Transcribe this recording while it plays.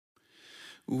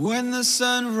When the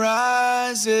sun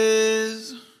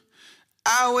rises,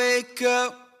 I wake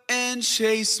up and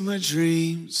chase my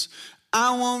dreams.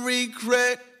 I won't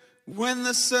regret when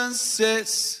the sun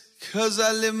sets, 'cause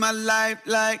I live my life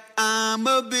like I'm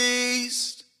a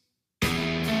beast.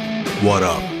 What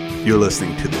up? You're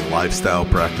listening to the Lifestyle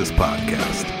Practice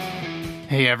Podcast.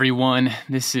 Hey everyone,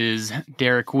 this is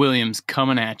Derek Williams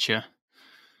coming at you.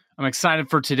 I'm excited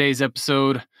for today's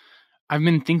episode. I've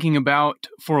been thinking about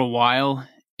for a while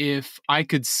if I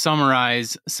could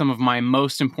summarize some of my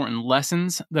most important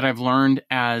lessons that I've learned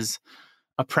as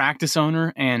a practice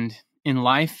owner and in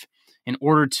life in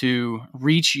order to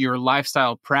reach your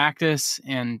lifestyle practice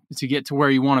and to get to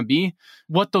where you want to be,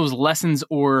 what those lessons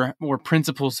or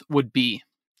principles would be.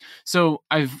 So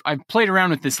I've played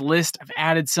around with this list. I've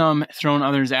added some, thrown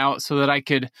others out so that I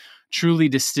could truly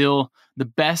distill the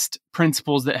best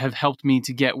principles that have helped me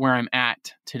to get where I'm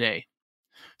at today.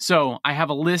 So I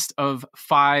have a list of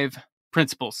 5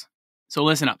 principles. So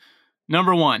listen up.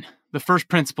 Number 1, the first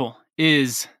principle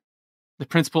is the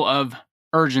principle of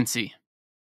urgency.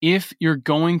 If you're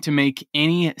going to make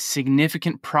any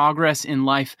significant progress in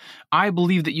life, I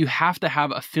believe that you have to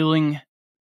have a feeling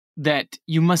that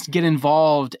you must get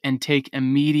involved and take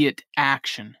immediate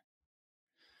action.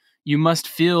 You must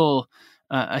feel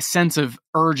a sense of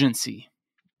urgency.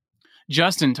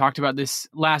 Justin talked about this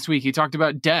last week. He talked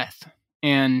about death,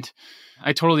 and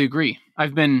I totally agree.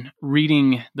 I've been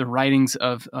reading the writings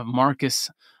of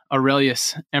Marcus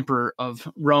Aurelius, Emperor of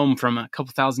Rome from a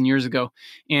couple thousand years ago,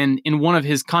 and in one of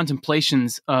his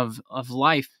contemplations of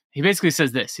life, he basically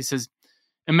says this. He says,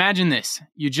 imagine this.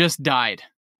 You just died.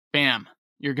 Bam.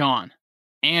 You're gone.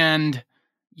 And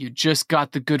you just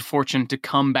got the good fortune to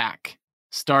come back,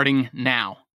 starting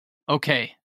now.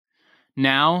 Okay,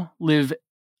 now live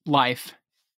life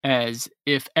as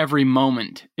if every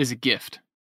moment is a gift.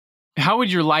 How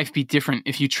would your life be different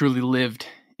if you truly lived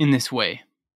in this way?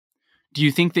 Do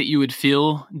you think that you would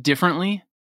feel differently?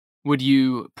 Would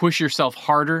you push yourself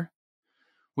harder?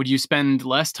 Would you spend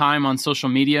less time on social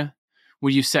media?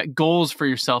 Would you set goals for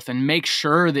yourself and make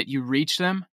sure that you reach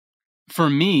them? For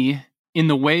me, in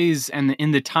the ways and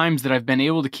in the times that I've been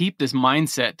able to keep this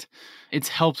mindset, it's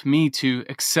helped me to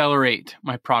accelerate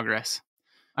my progress.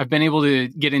 I've been able to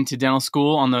get into dental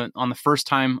school on the first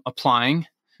time applying,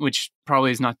 which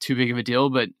probably is not too big of a deal,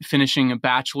 but finishing a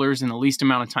bachelor's in the least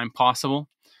amount of time possible.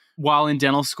 While in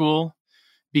dental school,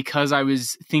 because I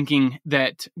was thinking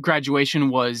that graduation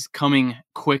was coming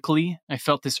quickly, I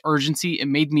felt this urgency. It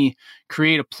made me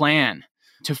create a plan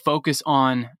to focus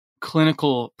on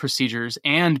clinical procedures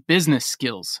and business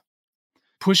skills,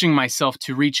 pushing myself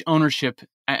to reach ownership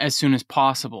as soon as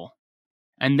possible.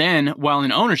 And then, while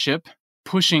in ownership,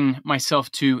 pushing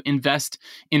myself to invest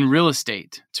in real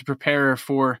estate to prepare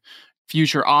for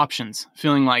future options,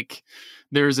 feeling like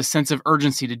there's a sense of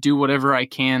urgency to do whatever I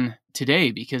can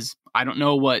today because I don't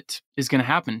know what is going to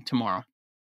happen tomorrow.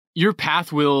 Your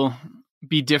path will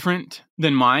be different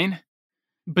than mine,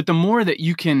 but the more that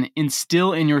you can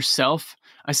instill in yourself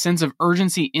a sense of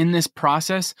urgency in this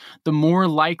process, the more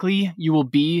likely you will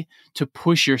be to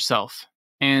push yourself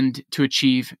and to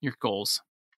achieve your goals.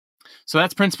 So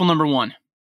that's principle number 1.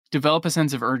 Develop a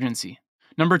sense of urgency.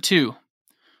 Number 2,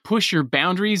 push your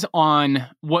boundaries on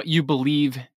what you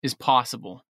believe is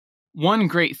possible. One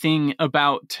great thing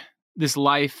about this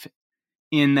life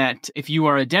in that if you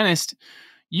are a dentist,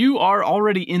 you are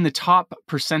already in the top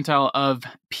percentile of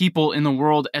people in the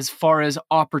world as far as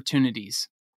opportunities.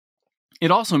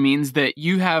 It also means that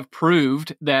you have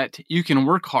proved that you can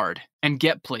work hard and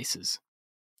get places.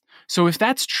 So if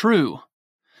that's true,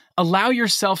 allow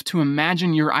yourself to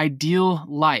imagine your ideal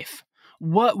life.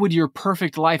 What would your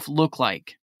perfect life look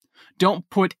like? Don't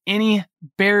put any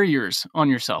barriers on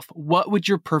yourself. What would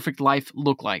your perfect life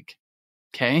look like?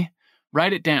 Okay?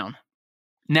 Write it down.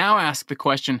 Now ask the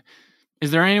question,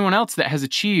 is there anyone else that has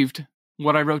achieved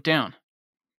what I wrote down?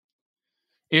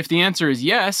 If the answer is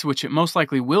yes, which it most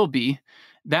likely will be,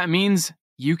 that means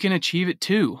you can achieve it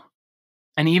too.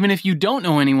 And even if you don't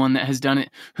know anyone that has done it,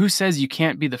 who says you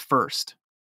can't be the first?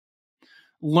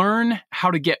 Learn how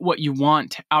to get what you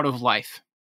want out of life,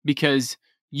 because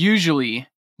usually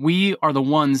we are the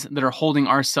ones that are holding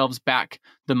ourselves back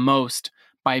the most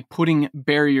by putting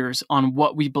barriers on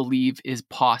what we believe is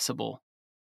possible.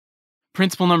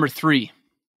 Principle number 3,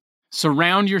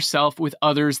 surround yourself with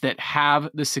others that have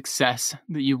the success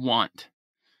that you want.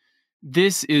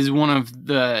 This is one of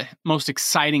the most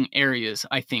exciting areas,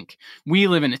 I think. We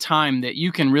live in a time that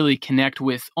you can really connect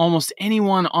with almost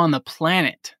anyone on the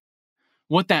planet.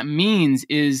 What that means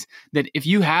is that if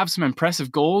you have some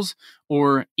impressive goals,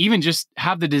 or even just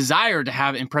have the desire to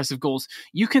have impressive goals,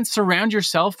 you can surround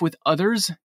yourself with others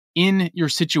in your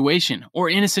situation or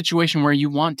in a situation where you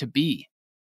want to be.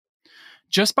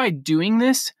 Just by doing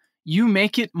this, you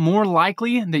make it more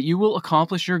likely that you will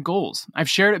accomplish your goals. I've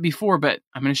shared it before, but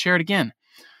I'm going to share it again.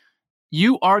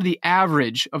 You are the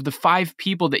average of the 5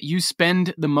 people that you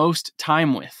spend the most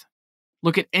time with.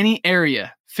 Look at any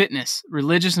area: fitness,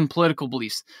 religious and political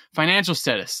beliefs, financial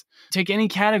status. Take any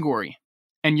category,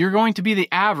 and you're going to be the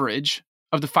average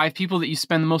of the 5 people that you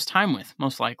spend the most time with,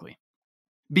 most likely.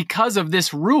 Because of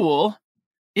this rule,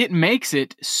 it makes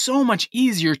it so much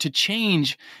easier to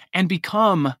change and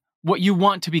become what you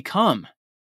want to become.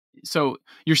 So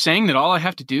you're saying that all I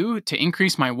have to do to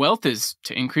increase my wealth is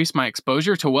to increase my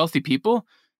exposure to wealthy people?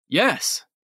 Yes.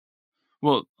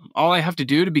 Well, all I have to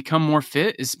do to become more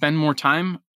fit is spend more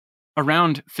time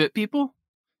around fit people?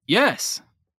 Yes.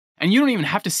 And you don't even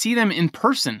have to see them in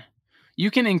person.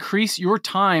 You can increase your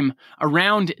time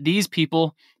around these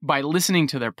people by listening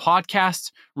to their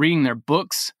podcasts, reading their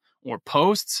books or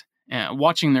posts,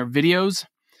 watching their videos.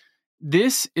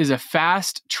 This is a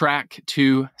fast track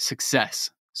to success.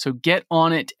 So get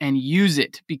on it and use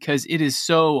it because it is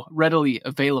so readily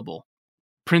available.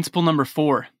 Principle number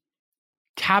 4,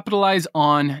 capitalize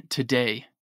on today.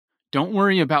 Don't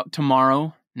worry about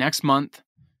tomorrow, next month,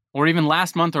 or even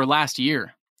last month or last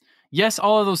year. Yes,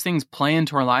 all of those things play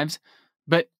into our lives,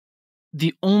 but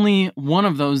the only one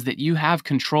of those that you have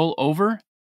control over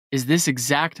is this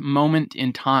exact moment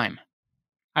in time.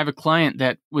 I have a client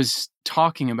that was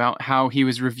talking about how he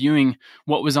was reviewing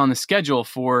what was on the schedule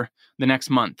for the next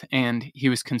month, and he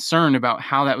was concerned about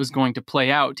how that was going to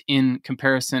play out in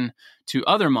comparison to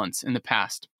other months in the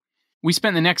past. We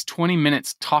spent the next 20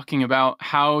 minutes talking about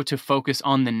how to focus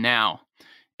on the now.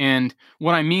 And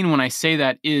what I mean when I say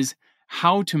that is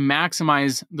how to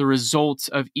maximize the results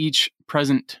of each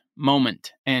present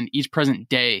moment and each present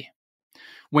day.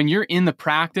 When you're in the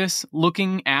practice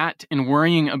looking at and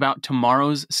worrying about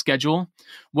tomorrow's schedule,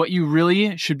 what you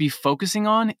really should be focusing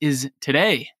on is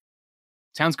today.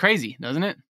 Sounds crazy, doesn't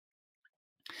it?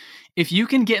 If you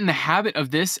can get in the habit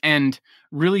of this and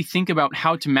really think about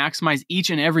how to maximize each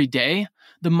and every day,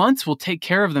 the months will take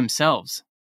care of themselves.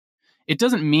 It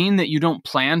doesn't mean that you don't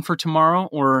plan for tomorrow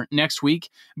or next week,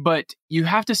 but you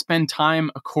have to spend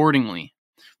time accordingly.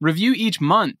 Review each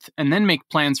month and then make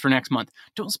plans for next month.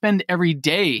 Don't spend every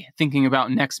day thinking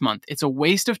about next month. It's a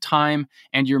waste of time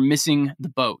and you're missing the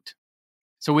boat.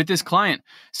 So with this client,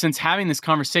 since having this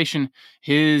conversation,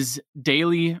 his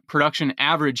daily production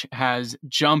average has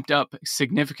jumped up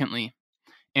significantly.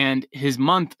 And his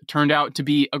month turned out to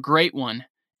be a great one.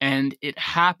 And it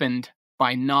happened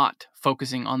by not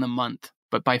focusing on the month,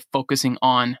 but by focusing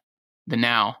on the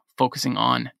now, focusing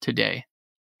on today.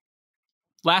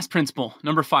 Last principle,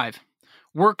 number 5,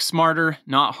 work smarter,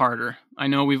 not harder. I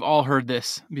know we've all heard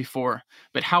this before,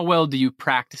 but how well do you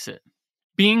practice it?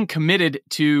 Being committed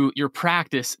to your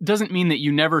practice doesn't mean that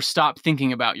you never stop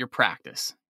thinking about your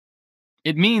practice.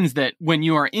 It means that when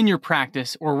you are in your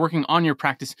practice or working on your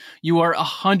practice, you are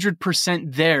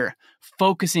 100% there,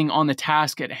 focusing on the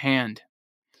task at hand.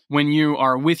 When you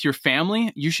are with your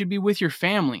family, you should be with your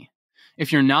family.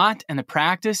 If you're not, and the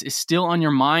practice is still on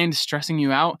your mind, stressing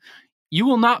you out, you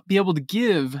will not be able to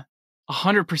give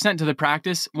 100% to the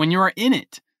practice when you are in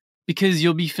it, because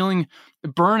you'll be feeling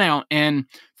burnout and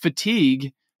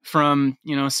fatigue from,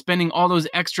 spending all those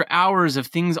extra hours of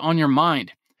things on your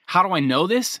mind. How do I know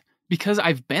this? Because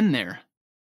I've been there.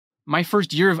 My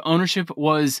first year of ownership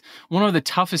was one of the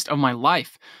toughest of my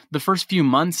life. The first few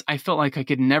months, I felt like I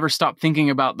could never stop thinking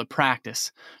about the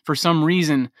practice. For some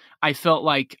reason, I felt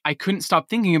like I couldn't stop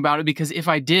thinking about it because if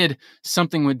I did,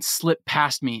 something would slip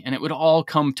past me and it would all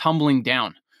come tumbling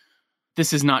down.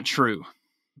 This is not true,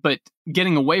 but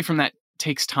getting away from that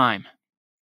takes time.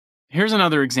 Here's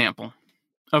another example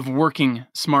of working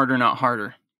smarter, not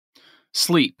harder.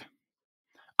 Sleep.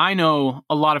 I know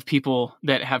a lot of people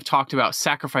that have talked about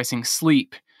sacrificing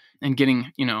sleep and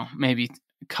getting, maybe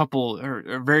a couple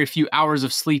or very few hours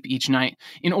of sleep each night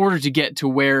in order to get to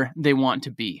where they want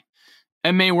to be.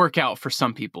 It may work out for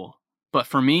some people, but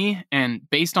for me, and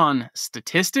based on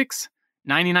statistics,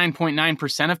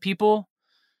 99.9% of people,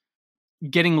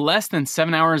 getting less than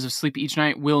 7 hours of sleep each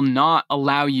night will not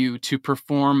allow you to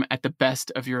perform at the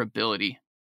best of your ability.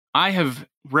 I have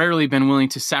rarely been willing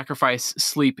to sacrifice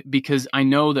sleep because I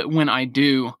know that when I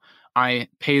do, I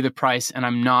pay the price and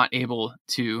I'm not able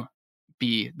to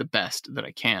be the best that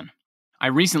I can. I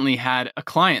recently had a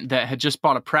client that had just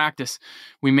bought a practice.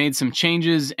 We made some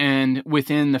changes, and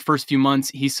within the first few months,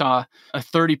 he saw a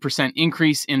 30%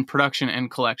 increase in production and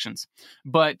collections.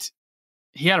 But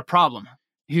he had a problem.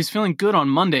 He was feeling good on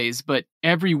Mondays, but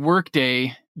every work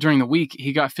day during the week,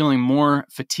 he got feeling more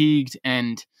fatigued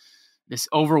and this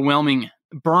overwhelming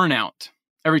burnout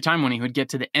every time when he would get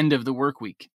to the end of the work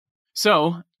week.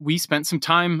 So we spent some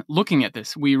time looking at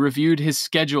this. We reviewed his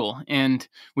schedule, and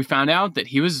we found out that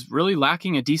he was really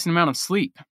lacking a decent amount of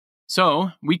sleep. So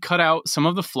we cut out some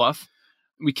of the fluff.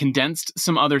 We condensed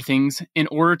some other things in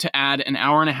order to add an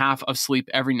hour and a half of sleep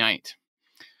every night.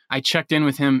 I checked in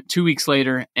with him 2 weeks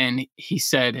later, and he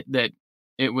said that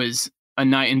it was a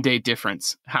night and day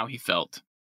difference how he felt.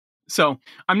 So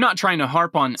I'm not trying to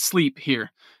harp on sleep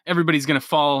here. Everybody's going to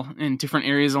fall in different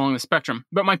areas along the spectrum.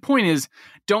 But my point is,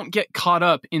 don't get caught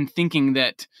up in thinking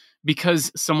that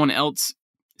because someone else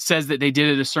says that they did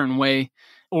it a certain way,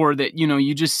 or that,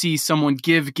 you just see someone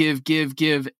give,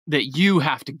 that you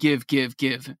have to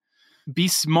give. Be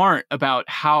smart about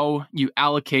how you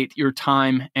allocate your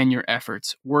time and your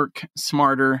efforts. Work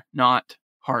smarter, not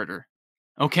harder.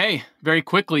 Okay, very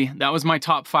quickly, that was my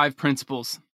top 5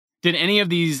 principles. Did any of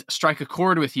these strike a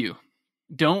chord with you?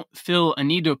 Don't feel a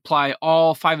need to apply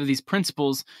all 5 of these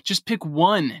principles. Just pick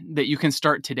one that you can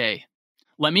start today.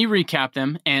 Let me recap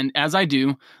them, and as I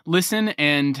do, listen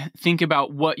and think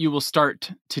about what you will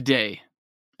start today.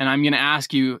 And I'm going to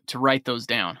ask you to write those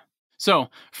down. So,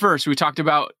 first, we talked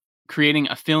about creating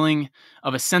a feeling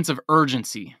of a sense of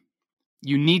urgency.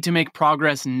 You need to make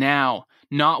progress now,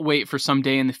 not wait for some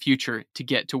day in the future to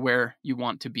get to where you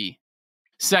want to be.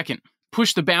 Second,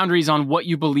 push the boundaries on what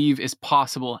you believe is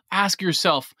possible. Ask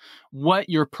yourself what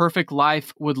your perfect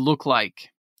life would look like,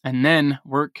 and then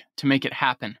work to make it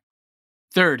happen.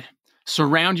 Third,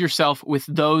 surround yourself with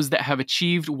those that have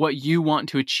achieved what you want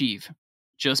to achieve.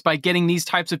 Just by getting these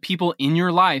types of people in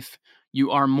your life,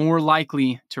 you are more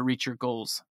likely to reach your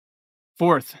goals.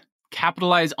 Fourth,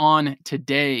 capitalize on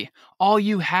today. All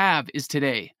you have is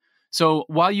today. So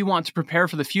while you want to prepare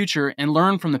for the future and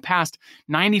learn from the past,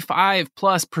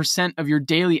 95+% of your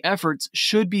daily efforts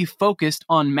should be focused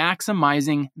on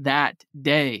maximizing that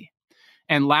day.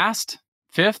 And last,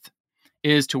 fifth,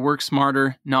 is to work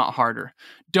smarter, not harder.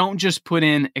 Don't just put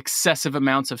in excessive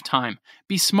amounts of time.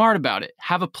 Be smart about it.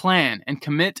 Have a plan and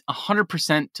commit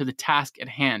 100% to the task at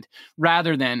hand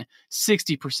rather than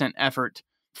 60% effort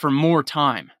for more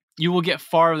time. You will get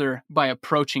farther by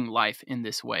approaching life in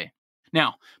this way.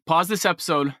 Now, pause this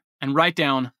episode and write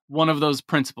down one of those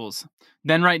principles.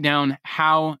 Then write down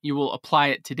how you will apply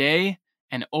it today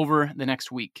and over the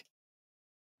next week.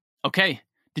 Okay,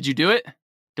 did you do it?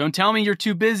 Don't tell me you're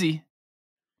too busy.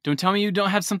 Don't tell me you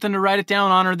don't have something to write it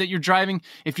down on or that you're driving.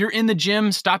 If you're in the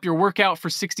gym, stop your workout for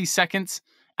 60 seconds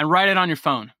and write it on your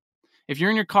phone. If you're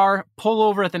in your car, pull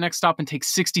over at the next stop and take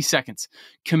 60 seconds.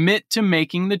 Commit to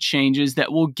making the changes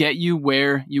that will get you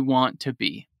where you want to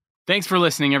be. Thanks for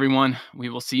listening, everyone. We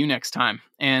will see you next time.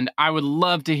 And I would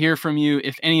love to hear from you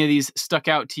if any of these stuck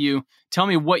out to you. Tell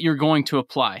me what you're going to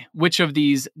apply. Which of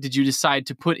these did you decide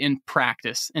to put in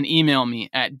practice? And email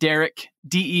me at Derek,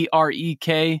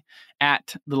 DEREK,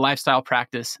 at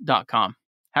thelifestylepractice.com.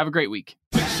 Have a great week.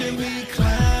 Picture me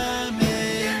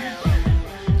climbing,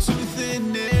 tooth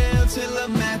and nail till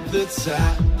I'm at the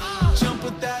top. Jump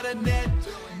without a net.